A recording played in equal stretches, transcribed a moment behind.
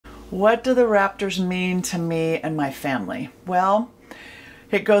What do the Raptors mean to me and my family? Well,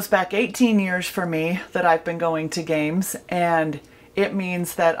 it goes back 18 years for me that I've been going to games, and it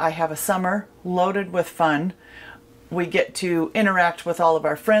means that I have a summer loaded with fun. We get to interact with all of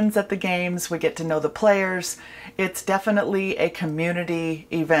our friends at the games. We get to know the players. It's definitely a community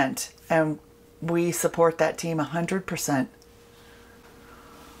event, and we support that team 100%.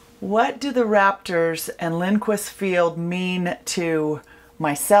 What do the Raptors and Lindquist Field mean to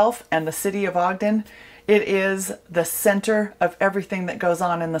myself and the city of Ogden? It is the center of everything that goes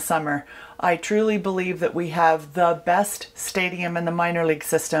on in the summer. I truly believe that we have the best stadium in the minor league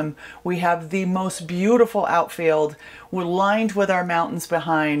system. We have the most beautiful outfield. We're lined with our mountains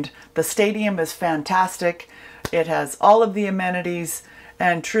behind. The stadium is fantastic. It has all of the amenities,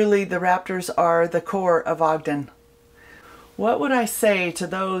 and truly the Raptors are the core of Ogden. What would I say to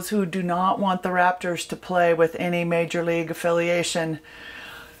those who do not want the Raptors to play with any major league affiliation?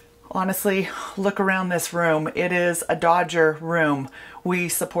 Honestly, look around this room. It is a Dodger room. We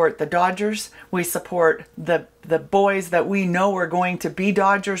support the Dodgers. We support the boys that we know are going to be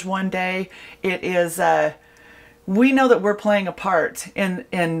Dodgers one day. It is, we know that we're playing a part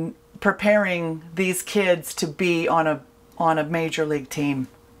in preparing these kids to be on a major league team.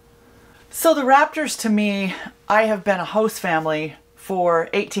 So the Raptors, to me, I have been a host family for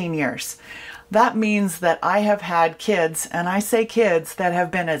 18 years. That means that I have had kids, and I say kids, that have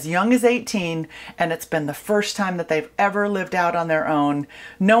been as young as 18, and it's been the first time that they've ever lived out on their own,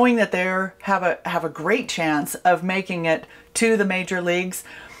 knowing that they have a great chance of making it to the major leagues.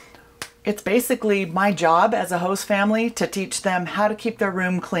 It's basically my job as a host family to teach them how to keep their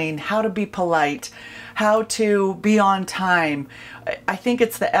room clean, how to be polite, how to be on time. I think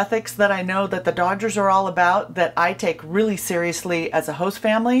it's the ethics that I know that the Dodgers are all about that I take really seriously as a host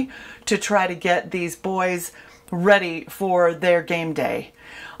family to try to get these boys ready for their game day.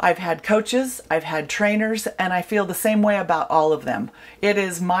 I've had coaches, I've had trainers, and I feel the same way about all of them. It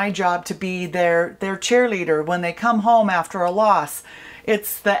is my job to be their cheerleader when they come home after a loss.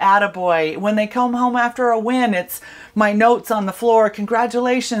 It's the attaboy. When they come home after a win, it's my notes on the floor.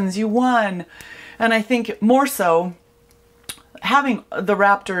 Congratulations, you won. And I think more so, having the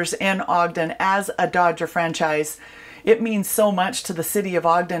Raptors in Ogden as a Dodger franchise, it means so much to the city of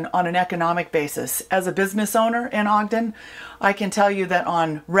Ogden on an economic basis. As a business owner in Ogden, I can tell you that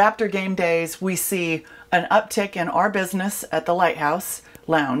on Raptor game days, we see an uptick in our business at the Lighthouse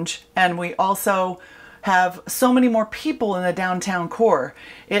Lounge, and we also have so many more people in the downtown core.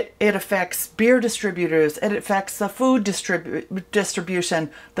 It affects beer distributors, it affects the food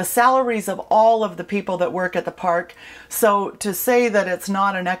distribution, the salaries of all of the people that work at the park. So to say that it's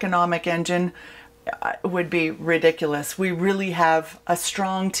not an economic engine would be ridiculous. We really have a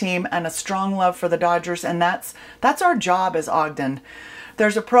strong team and a strong love for the Dodgers, and that's our job as Ogden.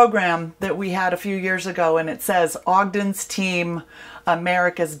 There's a program that we had a few years ago, and it says Ogden's Team,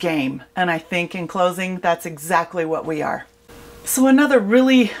 America's Game. And I think in closing, that's exactly what we are. So another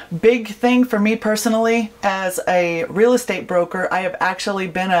really big thing for me personally, as a real estate broker, I have actually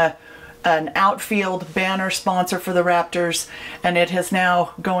been an outfield banner sponsor for the Raptors, and it has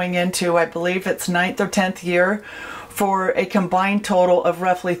now going into, I believe it's 9th or 10th year, for a combined total of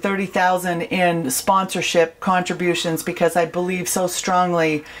roughly $30,000 in sponsorship contributions, because I believe so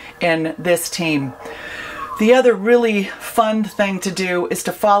strongly in this team. The other really fun thing to do is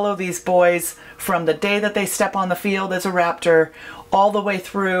to follow these boys from the day that they step on the field as a Raptor all the way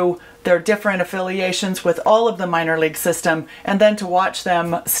through their different affiliations with all of the minor league system, and then to watch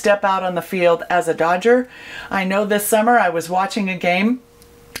them step out on the field as a Dodger. I know this summer I was watching a game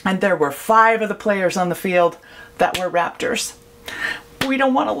and there were 5 of the players on the field that were Raptors. We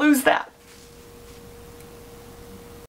don't want to lose that.